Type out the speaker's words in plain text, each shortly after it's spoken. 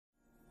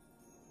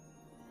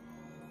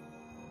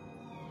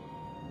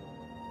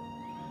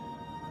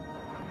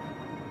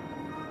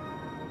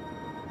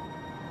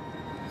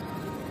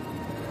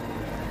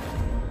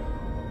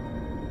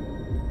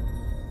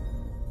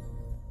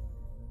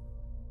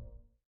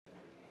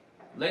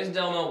Ladies and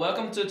gentlemen,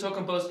 welcome to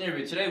TokenPost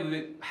interview. Today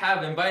we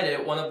have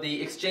invited one of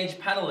the exchange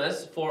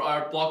panelists for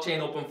our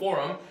blockchain open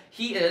forum.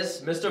 He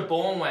is Mr.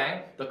 Bowen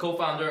Wang, the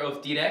co-founder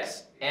of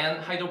DDEX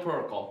and Haidro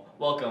protocol.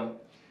 Welcome.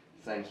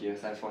 Thank you.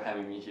 Thanks for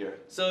having me here.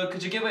 So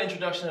could you give an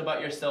introduction about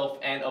yourself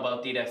and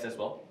about DDEX as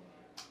well?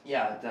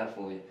 Yeah,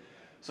 definitely.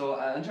 So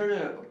I entered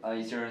the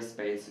Ethereum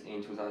space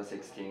in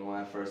 2016 when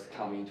I first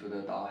come into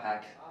the DAO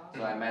hack.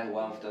 So I met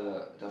one of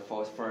the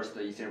first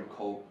Ethereum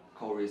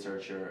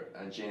co-researcher,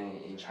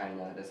 Jane, in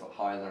China. That's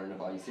how I learned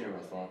about Ethereum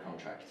as smart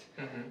contract.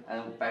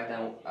 And back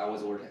then, I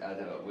was working at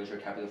a venture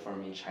capital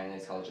firm in China.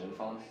 It's called Gen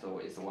Fund. So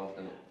it's one of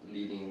the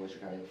leading venture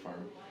capital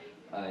firm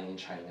in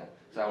China.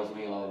 So I was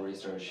doing a lot of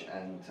research,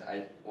 and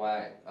I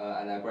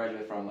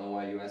graduated from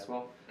NYU as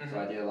well. So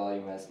I did a lot of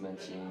investment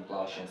in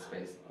blockchain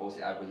space,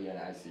 both equity and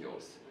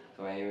ICOs.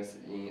 So I was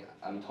in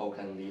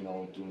Token,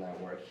 Lino, Do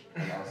Network,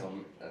 and also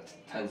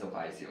tons of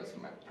ICOs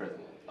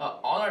personally.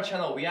 On our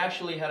channel, we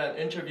actually had an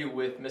interview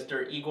with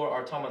Mr. Igor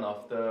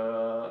Artamanov,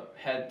 the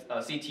head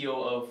CTO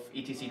of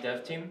ETC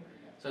dev team.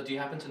 So do you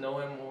happen to know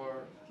him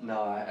or?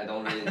 No, I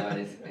don't really know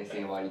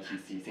anything about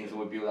ETC since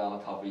we build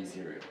on top of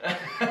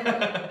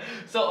Ethereum.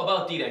 So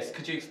about DDEX,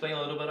 could you explain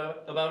a little bit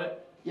about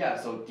it? Yeah,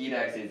 so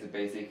DDEX is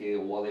basically a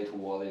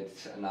wallet-to-wallet,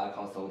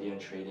 non-custodian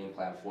trading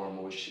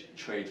platform which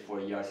trades for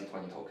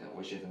ERC20 token,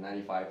 which is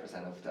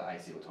 95% of the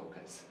ICO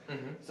tokens.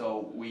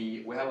 So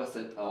we have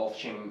an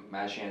off-chain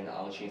matching and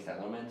on-chain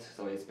settlement.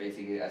 So it's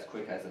basically as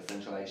quick as a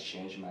centralized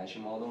exchange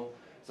matching model.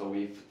 So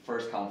we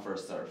first come,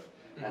 first serve.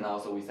 And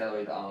also we settle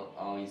it on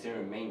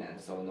Ethereum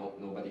mainnet, so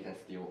nobody can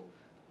steal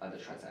the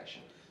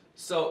transaction.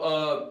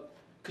 So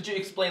could you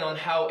explain on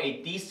how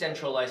a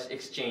decentralized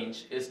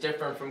exchange is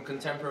different from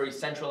contemporary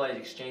centralized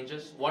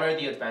exchanges? What are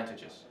the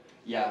advantages?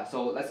 Yeah,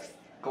 so let's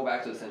go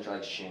back to the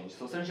centralized exchange.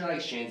 So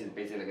centralized exchange is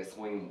basically like a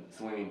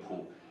swimming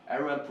pool.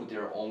 Everyone put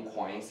their own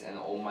coins and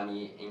own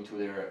money into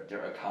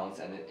their accounts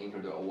and into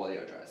their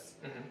wallet address.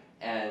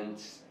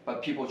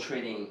 But people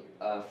trading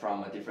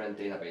from a different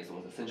database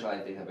or the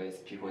centralized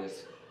database, people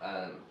just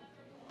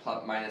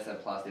minus and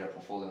plus their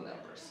portfolio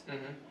numbers.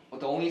 But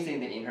the only thing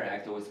they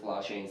interact with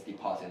blockchain is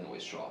deposit and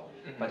withdraw.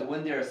 But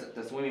when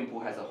the swimming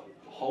pool has a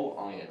hole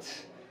on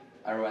it,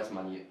 everyone's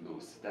money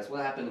lose. That's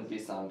what happened to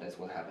Bitstamp. That's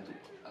what happened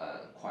to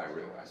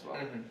Quadreal as well.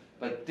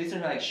 But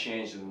decentralized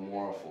exchange is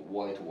more of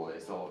wallet to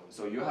wallet.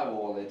 So you have a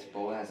wallet,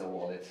 Bowen has a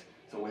wallet.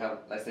 So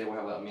let's say we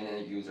have 1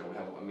 million users. We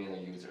have 1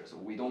 million users. So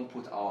we don't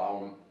put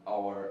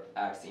our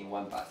eggs in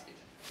one basket.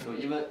 So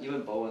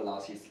even Bowen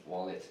lost his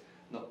wallet.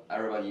 No,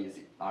 everybody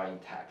are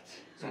intact.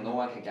 So no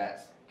one can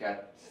get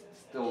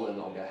stolen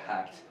or get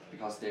hacked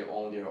because they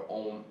own their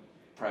own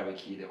private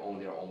key, they own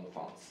their own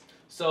funds.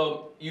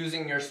 So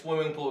using your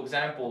swimming pool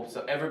example,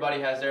 so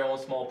everybody has their own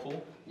small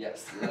pool?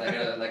 Yes,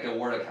 like a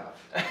water cup,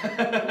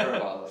 water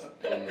bottle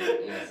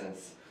in a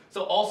sense.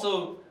 So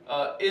also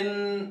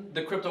in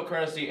the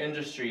cryptocurrency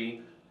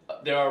industry,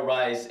 there are a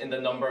rise in the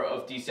number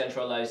of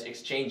decentralized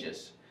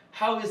exchanges.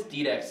 How is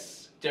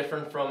DDEX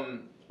different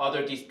from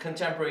other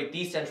contemporary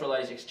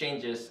decentralized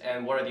exchanges,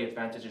 and what are the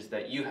advantages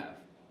that you have?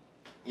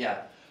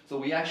 Yeah, so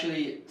we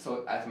actually,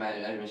 as I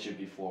mentioned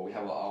before, we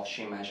have an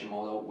off-chain matching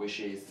model, which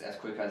is as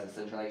quick as a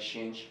centralized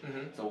exchange.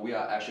 So we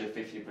are actually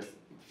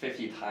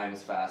 50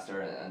 times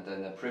faster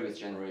than the previous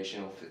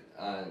generation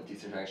of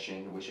decentralized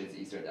exchange, which is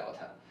Ether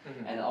Delta.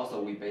 And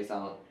also we based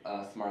on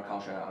smart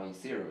contract on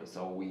Ethereum,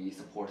 so we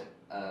support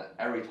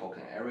every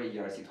token, every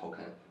ERC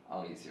token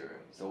on Ethereum.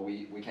 So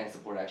we can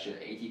support actually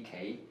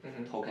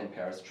 80K token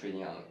pairs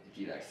trading on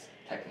DDEX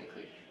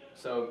technically.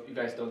 So you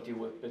guys don't deal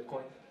with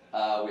Bitcoin?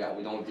 Yeah,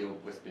 we don't deal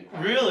with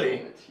Bitcoin.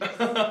 Really? Yes.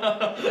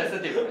 That's the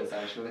difference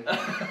actually.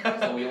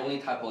 So we only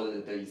tackle the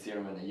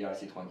Ethereum and the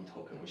ERC20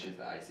 token, which is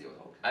the ICO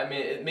token. I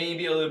mean, it may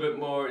be a little bit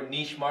more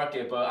niche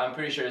market, but I'm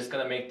pretty sure it's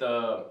going to make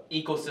the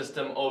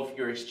ecosystem of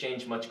your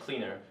exchange much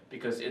cleaner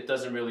because it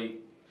doesn't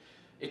really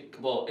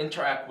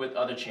interact with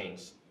other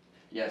chains.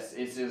 Yes,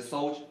 it's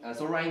so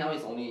right now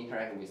it's only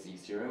interacting with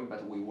Ethereum,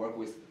 but we work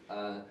with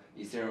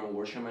Ethereum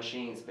virtual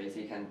machines.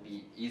 Basically, can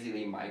be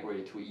easily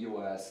migrated to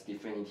EOS,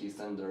 Definity,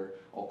 Thunder,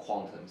 or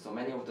Quantum. So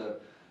many of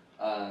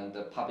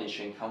the public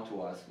chain come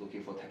to us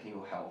looking for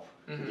technical help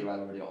to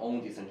develop their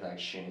own decentralized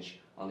exchange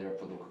on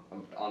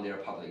their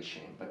public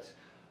chain. But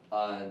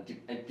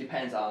it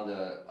depends on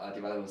the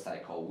development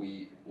cycle.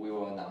 We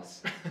will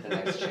announce the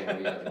next chain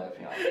we are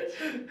developing on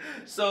it.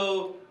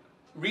 So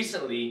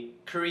recently,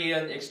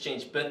 Korean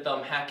exchange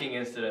Bitstamp hacking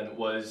incident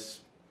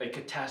was a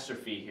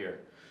catastrophe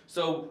here.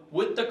 So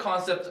with the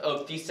concept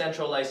of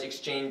decentralized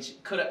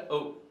exchange, could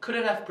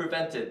it have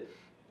prevented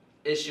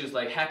issues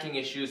like hacking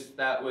issues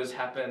that was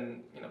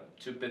happen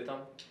to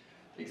Bitstamp?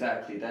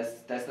 Exactly,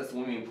 that's the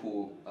swimming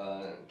pool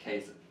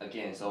case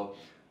again. So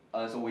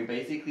we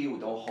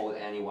don't hold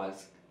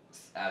anyone's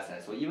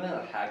assets. So even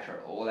a hacker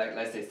or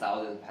let's say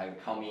thousands of hackers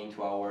come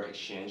into our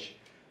exchange,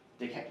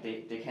 they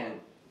can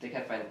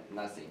find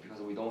nothing because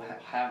we don't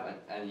have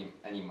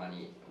any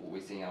money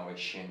within our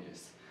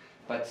exchanges.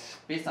 But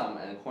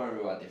Bitstamp and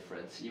Quadreal are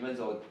different. Even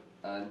though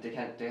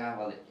they have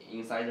an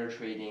insider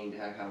trading, they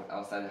have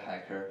outside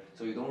hacker,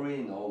 so you don't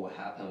really know what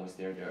happened with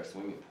their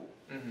swimming pool.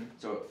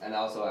 So and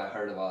also I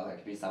heard about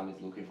like some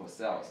is looking for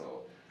sale.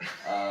 So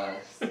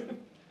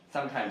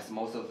sometimes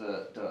most of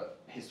the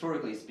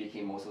historically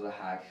speaking, most of the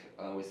hack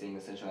within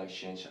the central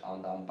exchange are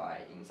done by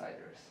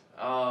insiders.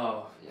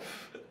 Oh. Yeah.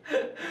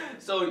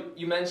 So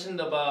you mentioned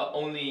about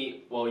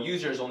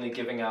users only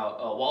giving out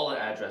wallet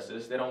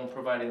addresses. They don't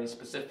provide any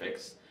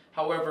specifics.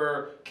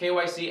 However,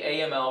 KYC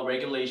AML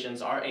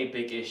regulations are a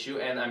big issue,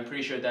 and I'm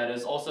pretty sure that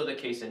is also the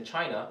case in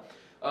China.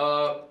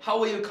 How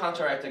will you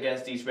counteract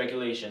against these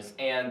regulations?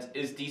 And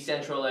is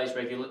decentralized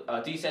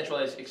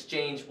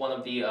exchange one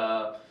of the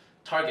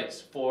targets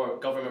for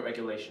government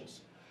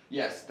regulations?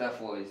 Yes,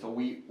 definitely. So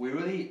we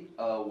really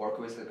work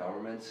with the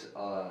government.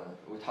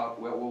 We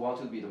want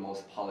to be the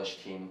most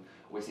polished team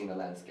within the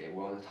landscape.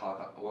 We want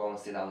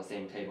to sit on the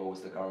same table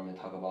with the government,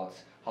 talk about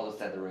how to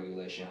set the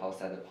regulation, how to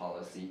set the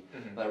policy.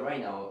 But right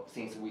now,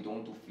 since we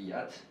don't do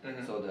fiat,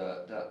 so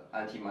the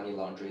anti-money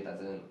laundering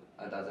doesn't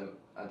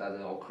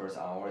occur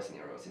on our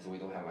scenario, since we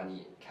don't have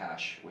any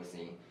cash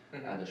within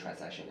the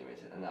transaction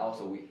limit. And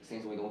also,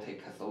 since we don't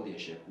take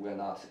custodianship, we're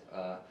not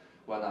a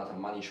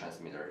money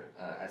transmitter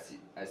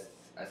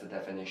as a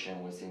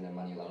definition within the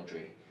money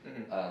laundering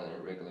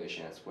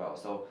regulation as well.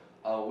 So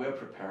we're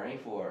preparing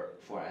for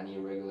any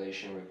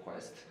regulation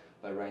request,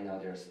 but right now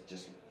there's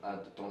just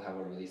don't have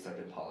a really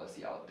certain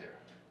policy out there.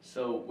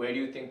 So where do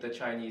you think the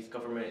Chinese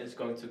government is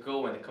going to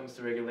go when it comes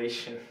to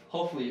regulation?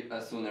 Hopefully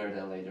sooner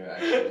than later,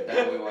 actually.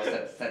 Then we will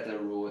set the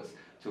rules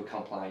to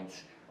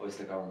compliant with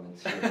the government.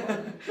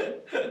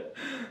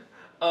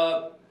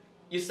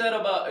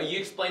 You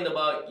explained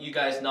about you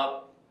guys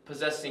not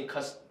possessing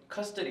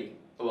custodianship.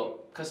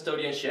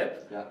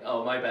 Yeah.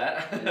 Oh, my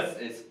bad.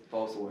 It's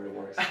both where it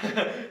works.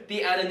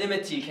 The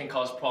anonymity can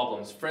cause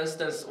problems. For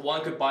instance,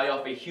 one could buy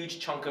off a huge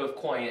chunk of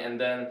coin and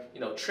then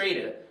trade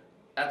it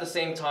at the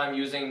same time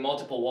using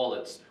multiple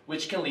wallets,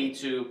 which can lead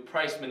to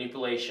price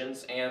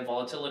manipulations and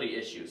volatility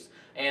issues.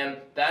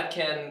 And that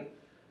can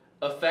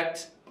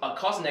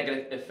cause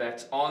negative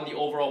effects on the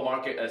overall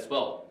market as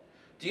well.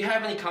 Do you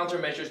have any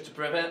countermeasures to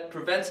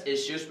prevent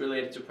issues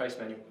related to price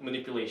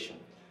manipulation?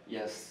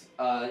 Yes.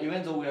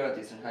 Even though we are a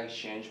decentralized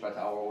exchange, but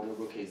our order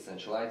book is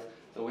centralized,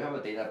 so we have a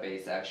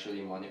database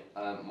actually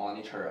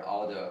monitor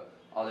all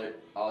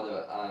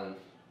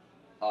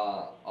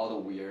the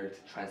weird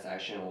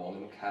transaction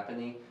volume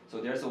happening. So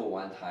there's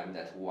one time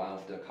that one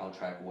of the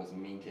contract was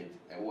minted,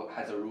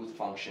 has a root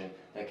function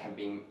that can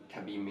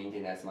be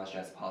minted as much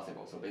as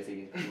possible. So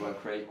basically, people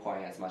create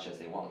coin as much as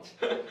they want.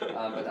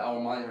 But our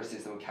monitor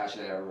system catch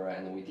the error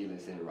and we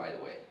delete it right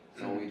away.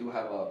 So we do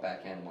have a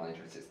backend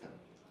monitor system.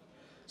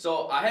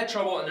 So I had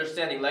trouble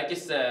understanding, like you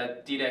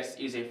said, DDEX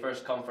is a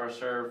first come first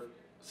serve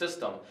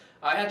system.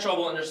 I had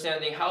trouble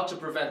understanding how to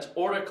prevent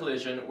order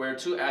collision where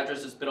two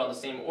addresses bid on the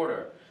same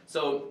order.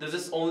 So does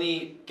this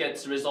only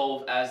get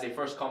resolved as a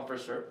first come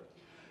first serve?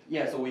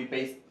 Yeah, so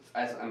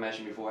as I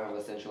mentioned before, have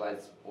a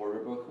centralized order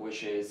book,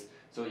 which is,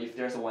 so if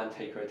there's one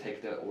taker,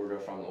 take the order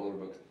from the order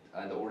book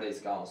and the order is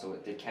gone, so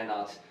they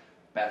cannot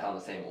bet on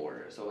the same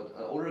order. So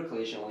order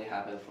collision only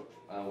happened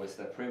with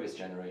the previous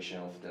generation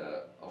of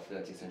the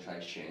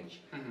decentralized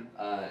exchange.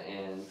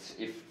 And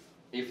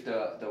if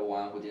the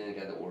one who didn't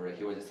get the order,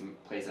 he would just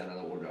place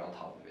another order on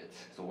top of it.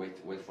 So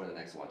wait for the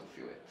next one to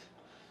fill it.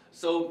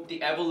 So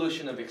the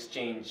evolution of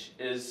exchange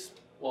is,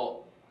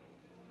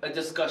 a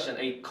discussion,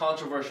 a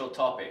controversial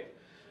topic.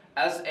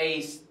 As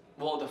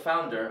the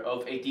founder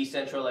of a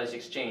decentralized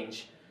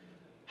exchange,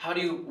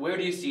 where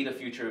do you see the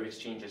future of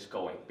exchanges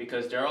going?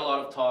 Because there are a lot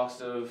of talks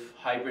of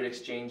hybrid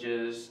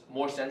exchanges,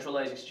 more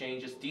centralized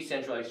exchanges,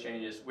 decentralized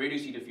exchanges. Where do you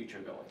see the future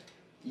going?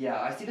 Yeah,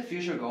 I see the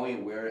future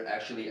going where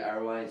actually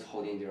everyone is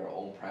holding their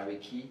own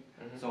private key.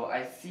 So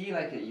I see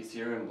like the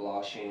Ethereum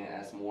blockchain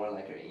as more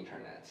like an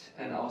internet.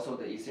 And also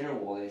the Ethereum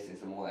wallet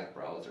is more like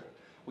browser.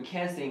 We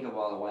can't think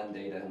about one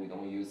day that we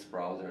don't use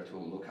browser to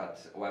look at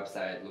a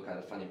website, look at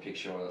a funny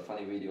picture or a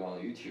funny video on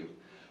YouTube.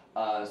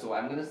 So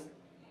I'm going to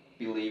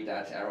believe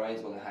that everyone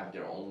is going to have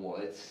their own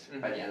wallets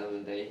by the end of the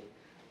day.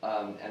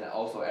 And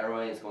also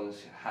everyone is going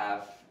to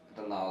have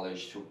the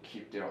knowledge to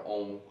keep their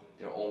own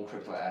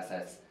crypto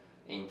assets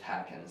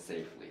intact and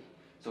safely.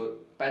 So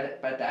by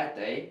that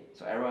day,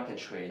 so everyone can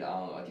trade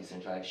on a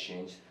decentralized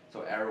exchange.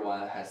 So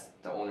everyone has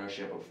the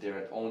ownership of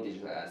their own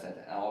digital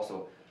asset, and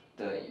also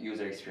the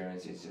user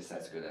experience is just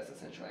as good as a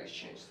centralized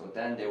exchange. So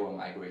then they will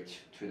migrate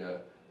to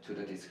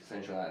the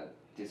decentralized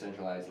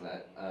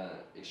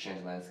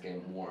exchange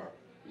landscape more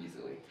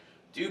easily.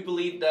 Do you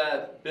believe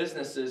that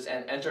businesses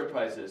and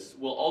enterprises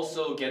will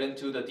also get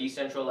into the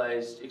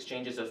decentralized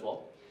exchanges as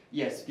well?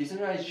 Yes,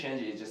 decentralized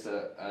exchange is just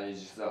a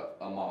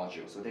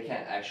module, so they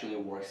can actually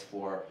work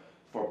for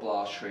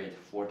block trade,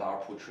 for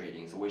dark pool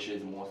trading, so which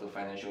is most of the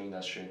financial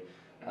industry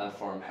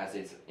firm has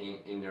it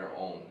in their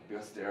own,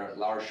 because their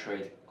large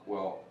trade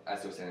will,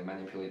 as you said,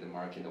 manipulate the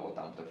market or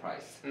dump the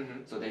price.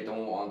 So they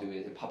don't want to do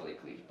it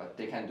publicly, but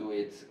they can do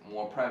it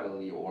more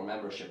privately or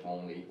membership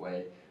only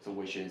way, so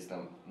which is the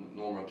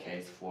normal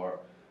case for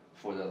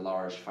the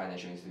large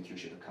financial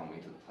institution to come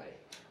into play.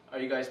 Are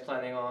you guys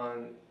planning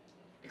on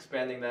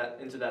expanding that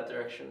into that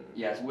direction?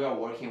 Yes, we are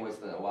working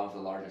with one of the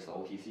largest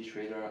OTC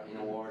trader in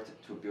the world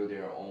to build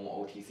their own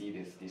OTC,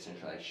 this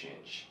decentralized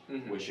exchange,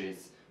 which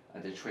is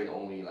they trade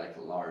only like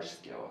large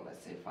scale,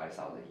 let's say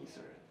 5,000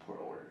 Ether per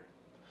order.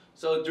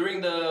 So during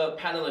the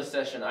panelist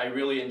session, I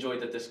really enjoyed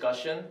the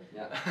discussion.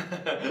 Yeah.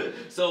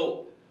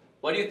 So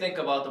what do you think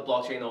about the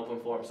blockchain open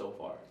forum so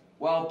far?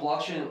 Well,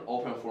 blockchain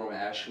open forum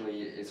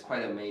actually is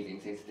quite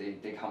amazing since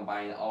they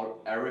combine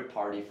every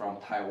party from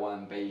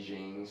Taiwan,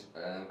 Beijing,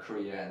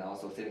 Korea, and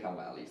also Silicon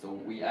Valley. So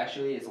we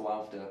actually is one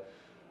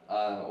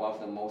of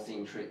the most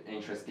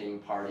interesting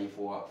party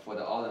for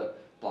the other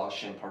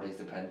blockchain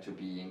participant to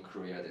be in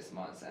Korea this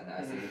month. And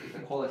I think the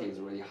quality is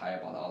really high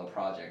about all the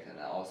project and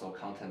also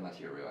content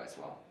material as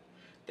well.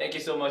 Thank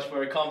you so much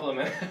for a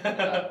compliment.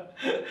 Yeah.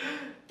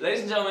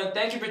 Ladies and gentlemen,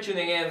 thank you for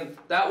tuning in.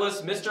 That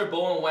was Mr.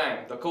 Bowen Wang,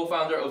 the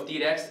co-founder of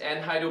DDEX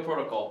and Haidoo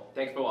Protocol.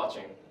 Thanks for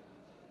watching.